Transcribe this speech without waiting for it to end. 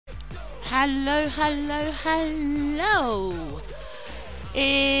Hello, hello, hello.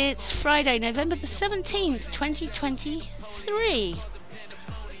 It's Friday, November the 17th, 2023.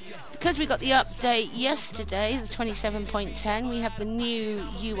 Because we got the update yesterday, the 27.10, we have the new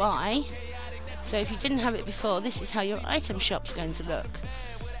UI. So if you didn't have it before, this is how your item shop's going to look.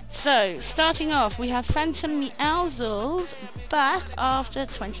 So, starting off, we have Phantom Meowsles back after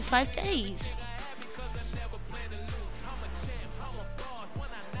 25 days.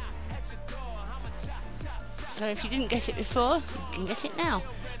 So if you didn't get it before, you can get it now.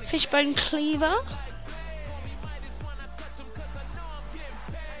 Fishbone Cleaver.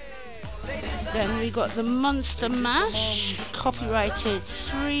 Then we got the Monster Mash, copyrighted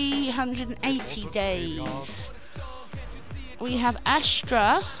 380 days. We have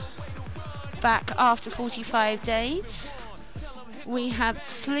Astra, back after 45 days. We have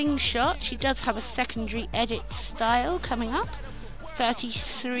Slingshot, she does have a secondary edit style coming up,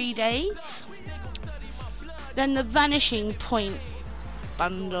 33 days. Then the Vanishing Point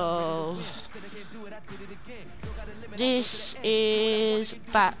bundle. This is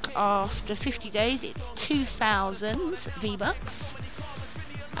back after 50 days, it's 2,000 V-Bucks.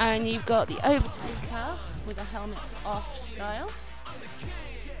 And you've got the Overtaker with a helmet off style.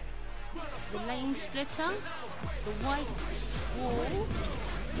 The Lane Splitter, the White Wall.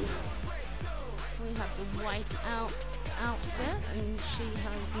 We have the White outfit, and she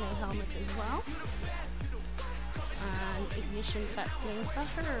has no helmet as well. And Ignition backbling for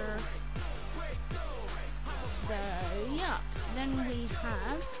her. So yeah, then we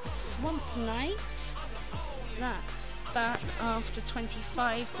have Swamp Knight. That's back after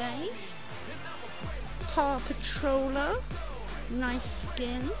 25 days. Paw Patroller, nice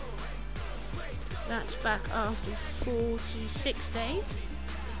skin. That's back after 46 days.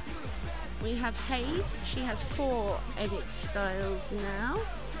 We have Haze, she has 4 edit styles now.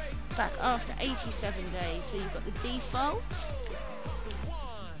 Back after 87 days. So you've got the default,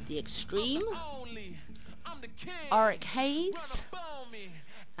 the extreme, Auric Haze,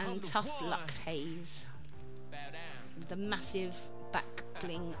 and Tough Luck Haze with the massive back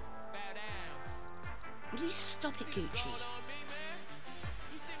bling. Will you stop it, Gucci?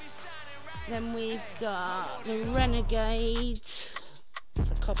 Then we've got the Renegade, it's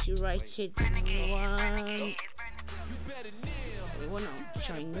a copyrighted one. We're not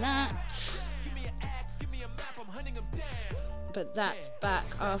showing that, but that's back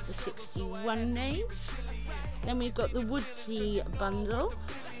after 61 days. Then we've got the Woodsy bundle,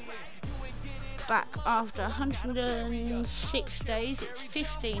 back after 106 days, it's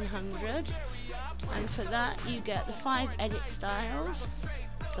 1,500, and for that you get the 5 edit styles,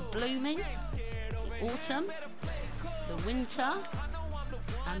 the Blooming, the Autumn, the Winter,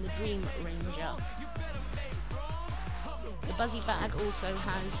 and the Dream Ranger. The Buzzy Bag also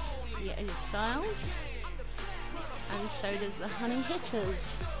has the edit styles, and so does the Honey Hitters.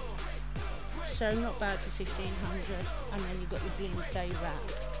 So not bad for 1,500, and then you've got the Bloomsday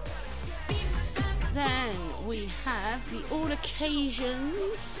Wrap. Then we have the All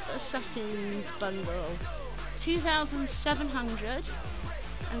Occasions Assassins bundle, 2,700,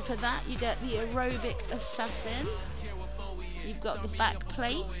 and for that you get the Aerobic Assassin. You've got the back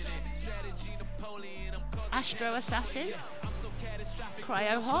plate, Astro Assassin,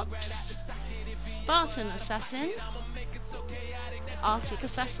 Cryo Hops, Spartan Assassin, Arctic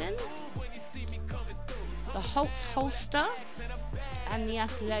Assassin, the Holt Holster, and the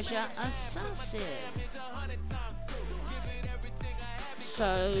Athleisure Assassin.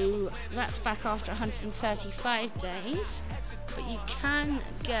 So that's back after 135 days, but you can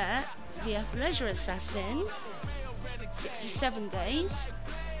get the Athleisure Assassin 67 days.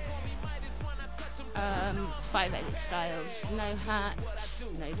 5 edit styles, no hat,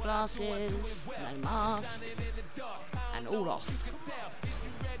 no glasses, no mask, and all off.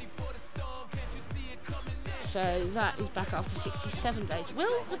 So that is back after 67 days.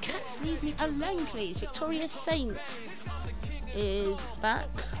 Will the cats leave me alone, please? Victoria Saint is back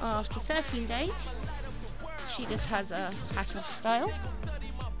after 13 days. She just has a hat off style.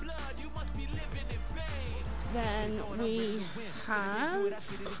 Then we have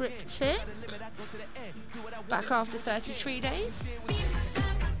Cryptic, back after 33 days.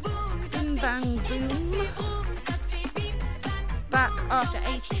 Bing Bang Boom, back after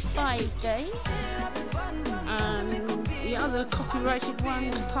 85 days. And the other copyrighted one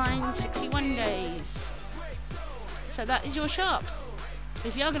combined 61 days. So that is your shop.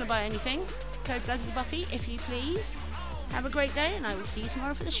 If you are going to buy anything, code Bloodybuffy if you please. Have a great day, and I will see you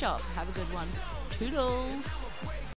tomorrow for the shop. Have a good one. Toodles!